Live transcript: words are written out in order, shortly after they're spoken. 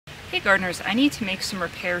Hey gardeners, I need to make some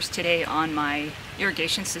repairs today on my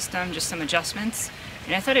irrigation system, just some adjustments,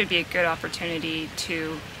 and I thought it'd be a good opportunity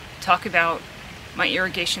to talk about my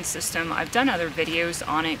irrigation system. I've done other videos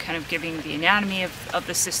on it, kind of giving the anatomy of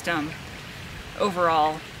the system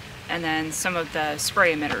overall, and then some of the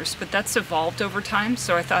spray emitters, but that's evolved over time,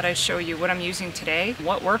 so I thought I'd show you what I'm using today,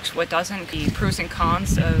 what works, what doesn't, the pros and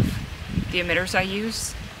cons of the emitters I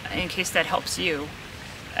use, in case that helps you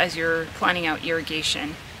as you're planning out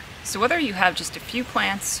irrigation. So whether you have just a few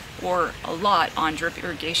plants or a lot on drip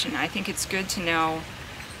irrigation, I think it's good to know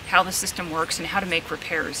how the system works and how to make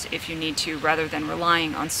repairs if you need to, rather than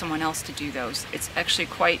relying on someone else to do those. It's actually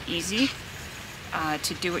quite easy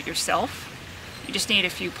to do it yourself. You just need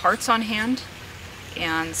a few parts on hand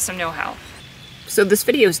and some know-how. So this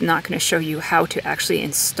video is not going to show you how to actually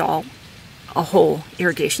install a whole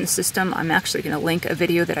irrigation system. I'm actually going to link a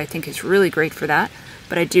video that I think is really great for that.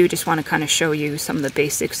 But I do just want to kind of show you some of the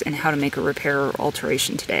basics and how to make a repair or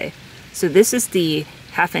alteration today. So this is the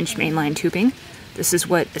 1/2-inch mainline tubing. This is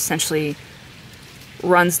what essentially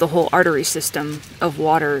runs the whole artery system of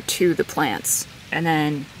water to the plants. And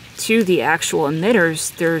then to the actual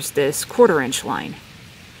emitters, there's this 1/4-inch line.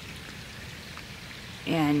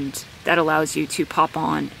 And that allows you to pop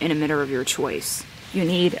on an emitter of your choice. You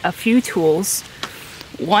need a few tools.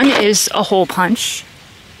 One is a hole punch.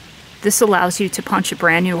 This allows you to punch a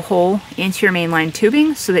brand new hole into your mainline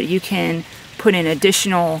tubing so that you can put an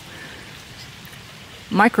additional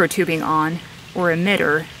micro tubing on or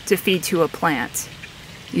emitter to feed to a plant.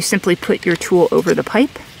 You simply put your tool over the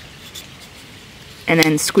pipe and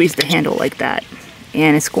then squeeze the handle like that,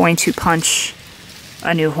 and it's going to punch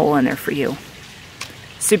a new hole in there for you.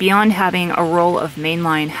 So beyond having a roll of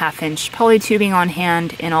mainline 1/2-inch poly tubing on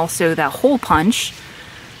hand and also that hole punch,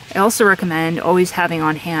 I also recommend always having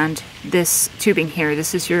on hand this tubing here.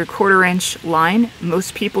 This is your 1/4-inch line.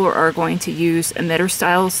 Most people are going to use emitter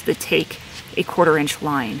styles that take a 1/4-inch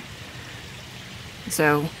line.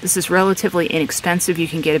 So this is relatively inexpensive. You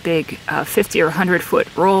can get a big 50 or 100 foot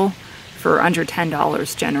roll for under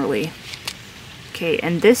 $10 generally. Okay,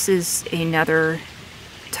 and this is another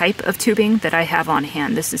type of tubing that I have on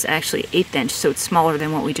hand. This is actually 1/8 inch, so it's smaller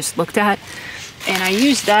than what we just looked at. And I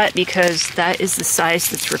use that because that is the size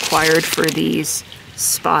that's required for these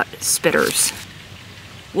spot spitters.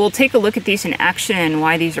 We'll take a look at these in action and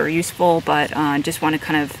why these are useful, but I just want to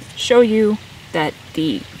kind of show you that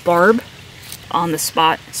the barb on the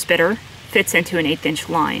spot spitter fits into an 1/8-inch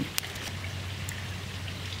line.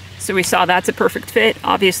 So we saw that's a perfect fit.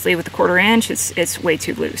 Obviously with the 1/4-inch, it's way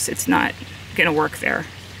too loose. It's not going to work there.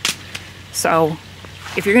 So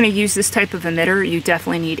if you're going to use this type of emitter, you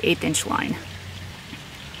definitely need 1/8-inch line.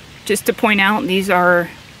 Just to point out, these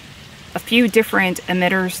are a few different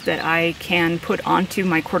emitters that I can put onto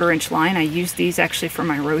my 1/4-inch line. I use these actually for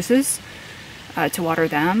my roses to water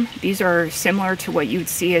them. These are similar to what you would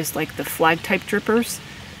see as like the flag type drippers.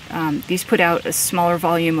 These put out a smaller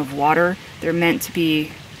volume of water. They're meant to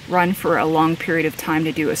be run for a long period of time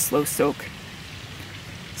to do a slow soak.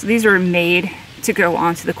 So these are made to go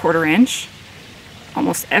onto the 1/4-inch.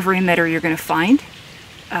 Almost every emitter you're going to find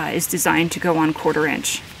is designed to go on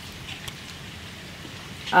 1/4-inch.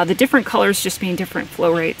 The different colors just mean different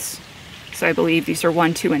flow rates. So I believe these are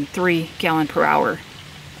 1, 2, and 3 gallon per hour.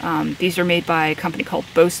 These are made by a company called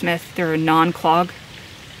Bowsmith. They're a non-clog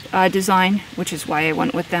design, which is why I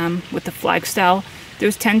went with them with the flag style.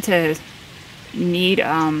 Those tend to need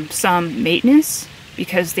some maintenance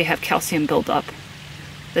because they have calcium buildup.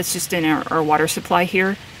 That's just in our water supply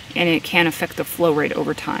here, and it can affect the flow rate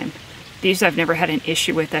over time. These I've never had an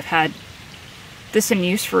issue with. I've had this in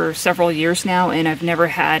use for several years now, and I've never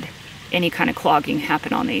had any kind of clogging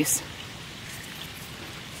happen on these.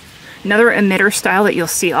 Another emitter style that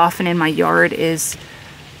you'll see often in my yard is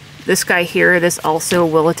this guy here. This also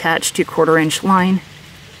will attach to 1/4-inch line.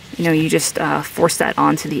 You know, you just force that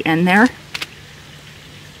onto the end there.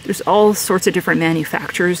 There's all sorts of different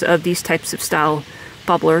manufacturers of these types of style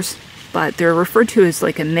bubblers, but they're referred to as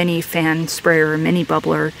like a mini fan sprayer, a mini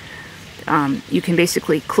bubbler. You can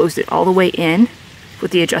basically close it all the way in with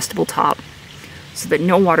the adjustable top so that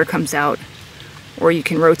no water comes out, or you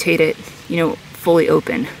can rotate it, you know, fully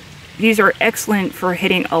open. These are excellent for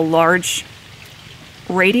hitting a large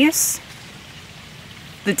radius.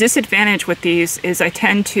 The disadvantage with these is I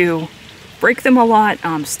tend to break them a lot.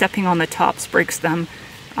 Stepping on the tops breaks them.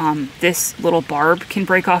 This little barb can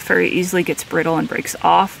break off very easily, gets brittle and breaks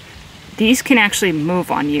off. These can actually move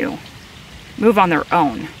on you, move on their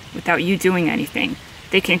own without you doing anything.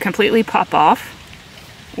 They can completely pop off,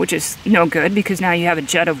 which is no good because now you have a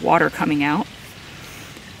jet of water coming out.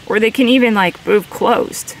 Or they can even like move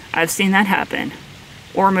closed. I've seen that happen.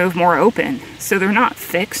 or move more open. So they're not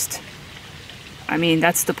fixed. I mean,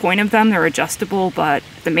 that's the point of them. They're adjustable, but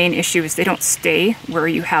the main issue is they don't stay where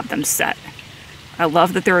you have them set. I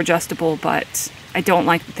love that they're adjustable, but I don't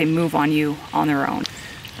like that they move on you on their own.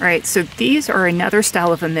 All right, so these are another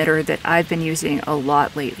style of emitter that I've been using a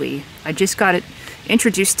lot lately. I just got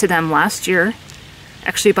introduced to them last year,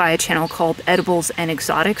 actually by a channel called Edibles and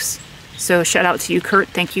Exotics. So shout out to you, Kurt.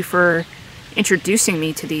 Thank you for introducing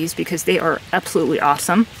me to these because they are absolutely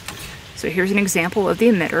awesome. So here's an example of the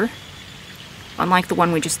emitter. Unlike the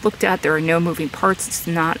one we just looked at, there are no moving parts. It's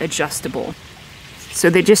not adjustable. So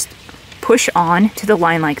they just push on to the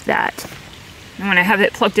line like that. And when I have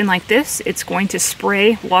it plugged in like this, it's going to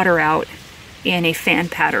spray water out in a fan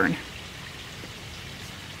pattern.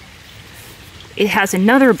 It has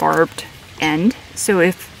another barbed end, so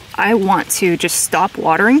if I want to just stop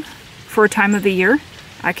watering for a time of the year,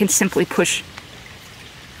 I can simply push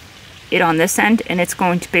it on this end and it's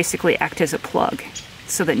going to basically act as a plug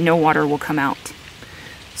so that no water will come out.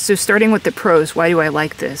 So starting with the pros, why do I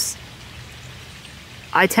like this?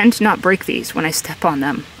 I tend to not break these when I step on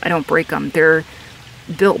them. I don't break them. They're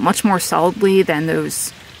built much more solidly than those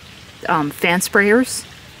fan sprayers.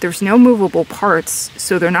 There's no movable parts,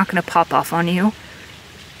 so they're not going to pop off on you,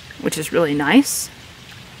 which is really nice.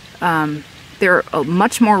 They're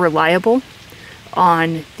much more reliable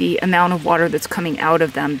on the amount of water that's coming out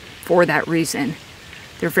of them for that reason.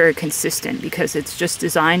 They're very consistent because it's just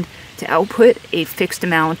designed to output a fixed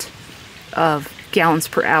amount of gallons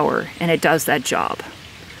per hour, and it does that job.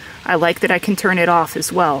 I like that I can turn it off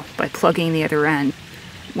as well by plugging the other end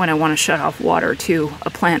when I want to shut off water to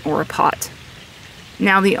a plant or a pot.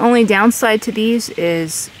 Now the only downside to these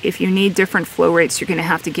is if you need different flow rates, you're going to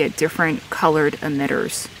have to get different colored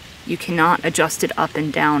emitters. You cannot adjust it up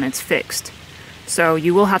and down, it's fixed. So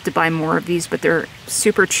you will have to buy more of these, but they're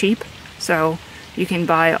super cheap. So you can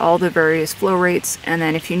buy all the various flow rates, and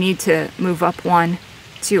then if you need to move up one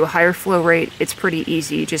to a higher flow rate, it's pretty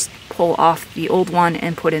easy. You just pull off the old one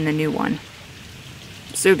and put in the new one.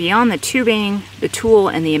 So beyond the tubing, the tool,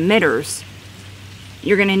 and the emitters,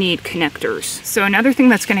 you're going to need connectors. So another thing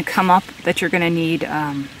that's going to come up that you're going to need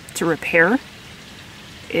to repair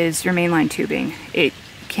is your mainline tubing. It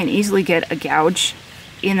can easily get a gouge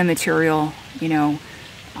in the material. You know,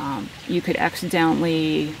 you could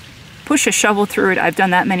accidentally push a shovel through it. I've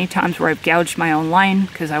done that many times where I've gouged my own line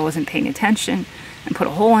because I wasn't paying attention and put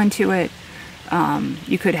a hole into it.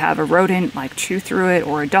 You could have a rodent like chew through it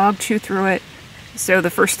or a dog chew through it. So the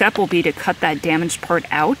first step will be to cut that damaged part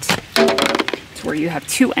out to where you have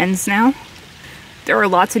two ends now. There are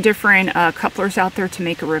lots of different couplers out there to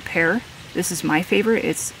make a repair. This is my favorite.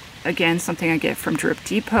 It's, again, something I get from Drip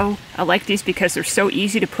Depot. I like these because they're so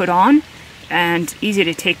easy to put on and easy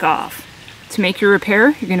to take off. To make your repair,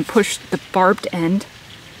 you're going to push the barbed end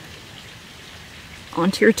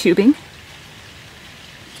onto your tubing.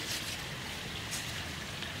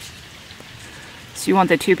 So you want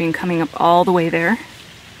the tubing coming up all the way there.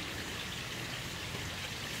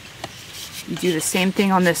 You do the same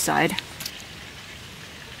thing on this side.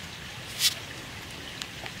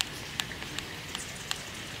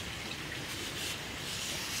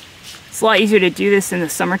 It's a lot easier to do this in the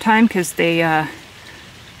summertime because they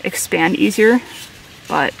expand easier,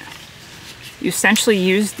 but you essentially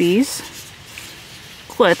use these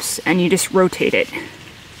clips and you just rotate it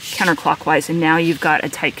counterclockwise, and now you've got a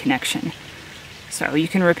tight connection. So you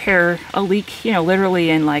can repair a leak, you know, literally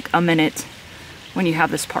in like a minute when you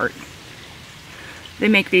have this part. They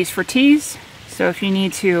make these for tees, so if you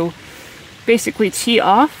need to basically tee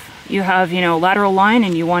off, you have, you know, lateral line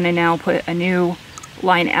and you want to now put a new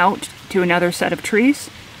line out to another set of trees.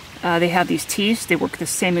 They have these tees. They work the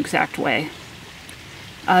same exact way.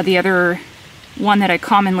 The other one that I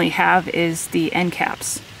commonly have is the end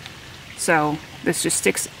caps. So this just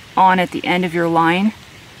sticks on at the end of your line,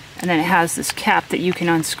 and then it has this cap that you can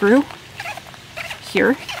unscrew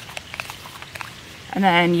here. And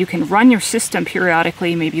then you can run your system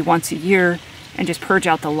periodically, maybe once a year, and just purge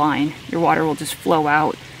out the line. Your water will just flow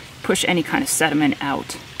out, push any kind of sediment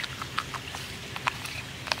out.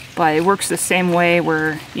 But it works the same way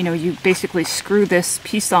where, you know, you basically screw this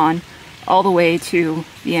piece on all the way to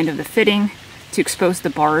the end of the fitting to expose the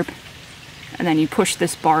barb, and then you push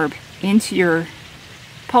this barb into your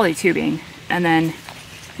poly tubing and then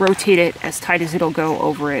rotate it as tight as it'll go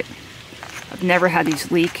over it. I've never had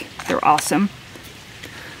these leak. They're awesome.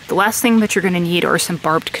 The last thing that you're going to need are some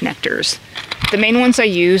barbed connectors. The main ones I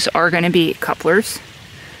use are going to be couplers.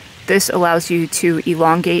 This allows you to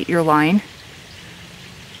elongate your line.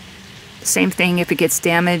 Same thing if it gets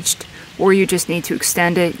damaged or you just need to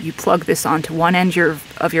extend it, you plug this onto one end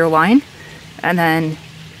of your line, and then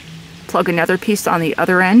plug another piece on the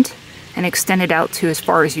other end and extend it out to as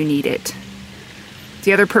far as you need it.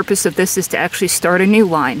 The other purpose of this is to actually start a new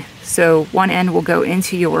line. So one end will go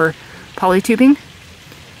into your polytubing,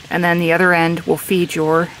 and then the other end will feed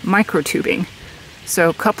your microtubing.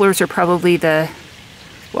 So couplers are probably the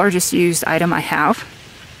largest used item I have.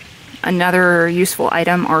 Another useful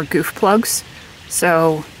item are goof plugs.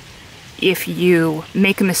 So if you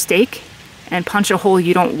make a mistake and punch a hole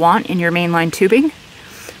you don't want in your mainline tubing,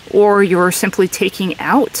 or you're simply taking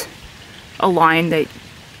out a line that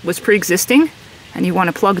was pre-existing and you want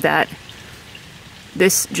to plug that,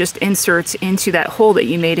 this just inserts into that hole that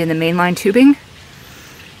you made in the mainline tubing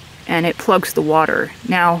and it plugs the water.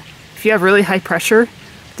 Now, if you have really high pressure,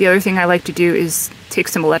 the other thing I like to do is take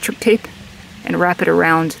some electric tape and wrap it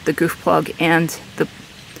around the goof plug and the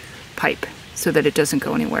pipe so that it doesn't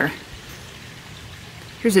go anywhere.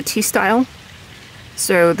 Here's a T-style.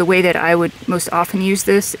 So the way that I would most often use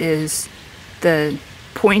this is the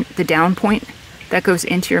point, the down point, that goes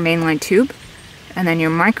into your mainline tube, and then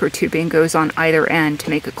your microtubing goes on either end to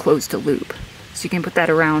make a closed loop. So you can put that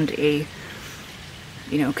around a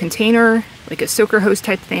container, like a soaker hose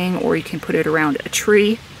type thing, or you can put it around a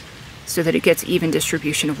tree so that it gets even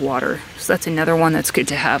distribution of water. So that's another one that's good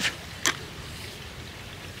to have.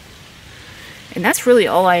 And that's really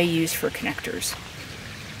all I use for connectors.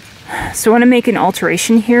 So I want to make an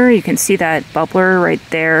alteration here. You can see that bubbler right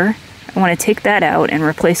there. I want to take that out and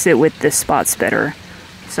replace it with this spot spitter.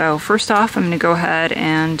 So first off, I'm going to go ahead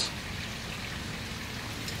and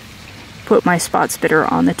put my spot spitter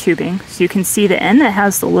on the tubing. So you can see the end that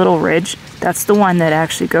has the little ridge, that's the one that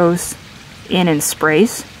actually goes in and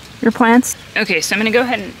sprays your plants. Okay, so I'm going to go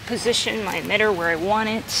ahead and position my emitter where I want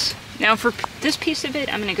it. Now for this piece of it,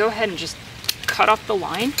 I'm going to go ahead and just cut off the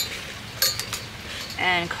line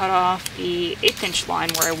and cut off the 1/8 inch line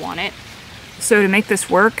where I want it. So to make this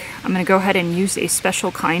work, I'm going to go ahead and use a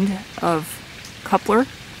special kind of coupler.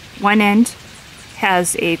 One end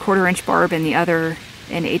has a 1/4 inch barb and the other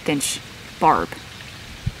an 1/8 inch barb.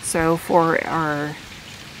 So for our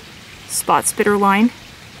spot spitter line,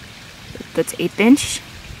 that's 1/8 inch,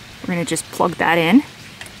 we're going to just plug that in.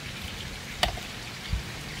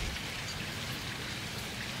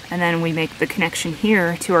 And then we make the connection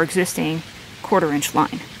here to our existing 1/4 inch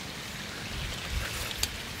line.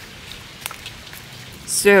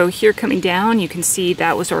 So here coming down, you can see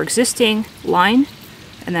that was our existing line,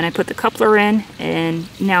 and then I put the coupler in, and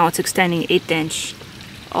now it's extending 1/8 inch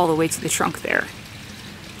all the way to the trunk there.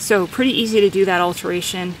 So pretty easy to do that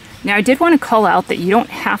alteration. Now I did want to call out that you don't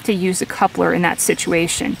have to use a coupler in that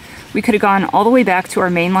situation. We could have gone all the way back to our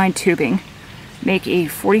mainline tubing, make a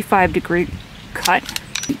 45-degree cut,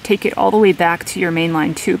 take it all the way back to your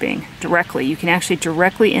mainline tubing directly. You can actually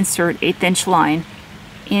directly insert 1/8 inch line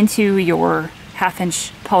into your 1/2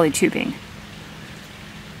 inch poly tubing.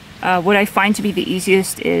 What I find to be the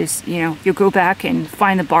easiest is, you'll go back and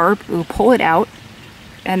find the barb, you'll pull it out,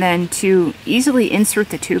 and then to easily insert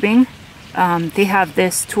the tubing, they have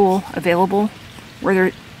this tool available where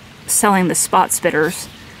they're selling the spot spitters,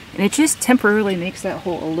 and it just temporarily makes that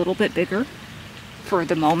hole a little bit bigger for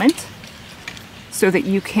the moment, so that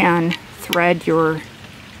you can thread your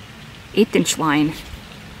 1/8 inch line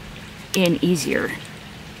in easier.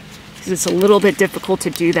 Because it's a little bit difficult to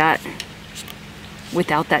do that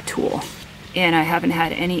without that tool. And I haven't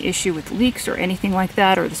had any issue with leaks or anything like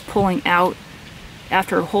that, or this pulling out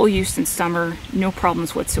after a whole use in summer, no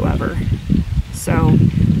problems whatsoever. So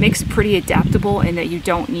makes it pretty adaptable in that you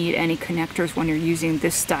don't need any connectors when you're using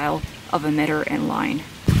this style of emitter and line.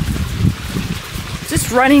 Just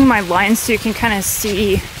running my lines so you can kind of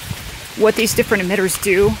see what these different emitters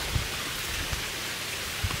do.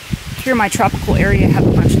 Here in my tropical area, I have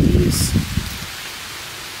a bunch of these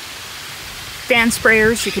fan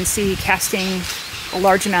sprayers. You can see casting a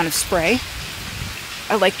large amount of spray.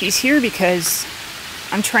 I like these here because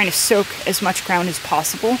I'm trying to soak as much ground as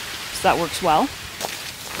possible, so that works well.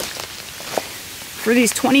 For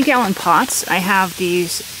these 20-gallon pots, I have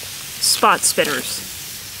these spot spitters.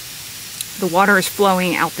 The water is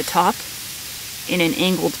flowing out the top in an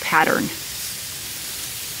angled pattern.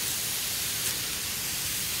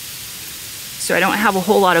 So I don't have a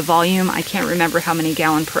whole lot of volume. I can't remember how many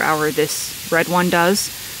gallon per hour this red one does,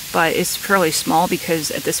 but it's fairly small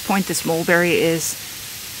because at this point this mulberry is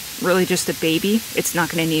really just a baby. It's not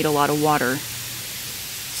going to need a lot of water.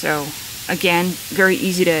 So again, very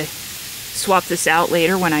easy to swap this out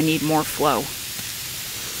later when I need more flow.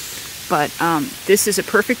 But this is a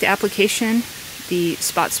perfect application, the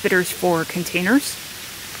spot spitters for containers.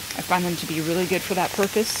 I find them to be really good for that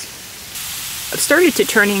purpose. I've started to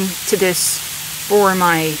turning to this for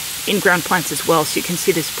my in-ground plants as well. So you can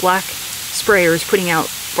see this black sprayer is putting out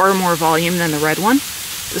far more volume than the red one.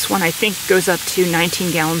 This one I think goes up to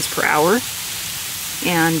 19 gallons per hour.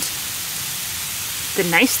 And the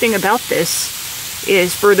nice thing about this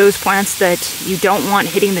is for those plants that you don't want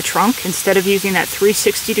hitting the trunk, instead of using that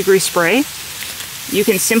 360-degree spray, you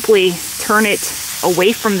can simply turn it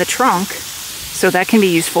away from the trunk. So that can be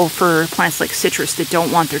useful for plants like citrus that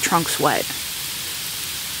don't want their trunks wet.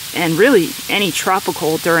 And really, any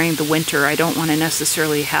tropical during the winter, I don't want to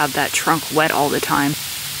necessarily have that trunk wet all the time.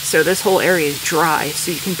 So this whole area is dry,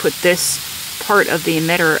 so you can put this part of the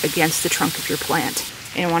emitter against the trunk of your plant.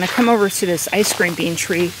 And I want to come over to this ice cream bean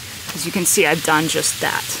tree. As you can see, I've done just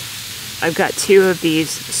that. I've got 2 of these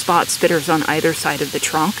spot spitters on either side of the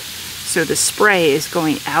trunk. So the spray is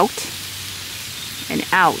going out and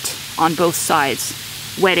out on both sides,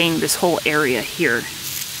 wetting this whole area here.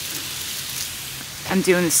 I'm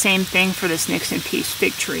doing the same thing for this Nixon Peace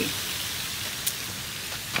fig tree.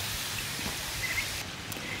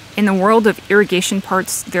 In the world of irrigation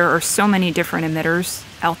parts, there are so many different emitters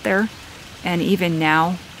out there, and even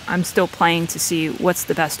now I'm still playing to see what's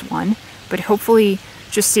the best one, but hopefully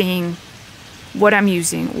just seeing what I'm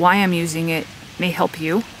using, why I'm using it, may help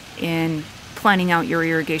you in planning out your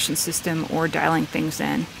irrigation system or dialing things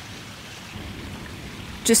in.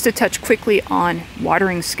 Just to touch quickly on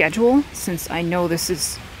watering schedule, since I know this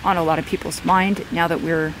is on a lot of people's mind now that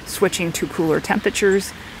we're switching to cooler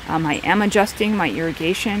temperatures. I am adjusting my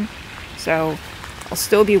irrigation, so I'll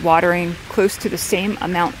still be watering close to the same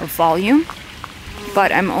amount of volume,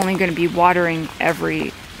 but I'm only going to be watering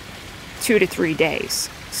every 2 to 3 days.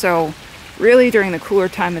 So really during the cooler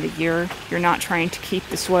time of the year, you're not trying to keep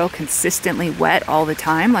the soil consistently wet all the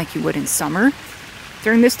time like you would in summer.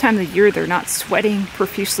 During this time of the year, they're not sweating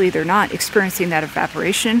profusely, they're not experiencing that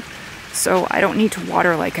evaporation, so I don't need to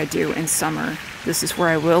water like I do in summer. This is where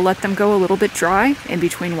I will let them go a little bit dry in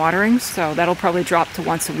between waterings, so that'll probably drop to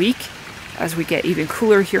once a week as we get even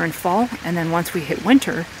cooler here in fall. And then once we hit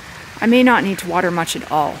winter, I may not need to water much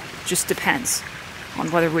at all. Just depends on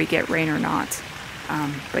whether we get rain or not.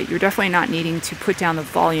 But you're definitely not needing to put down the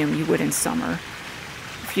volume you would in summer.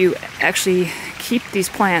 If you actually keep these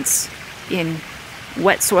plants in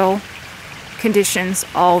wet soil conditions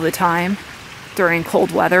all the time during cold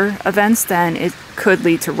weather events, then it could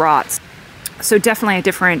lead to rot. So definitely a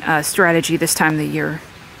different strategy this time of the year.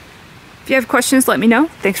 If you have questions, let me know.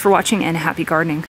 Thanks for watching and happy gardening.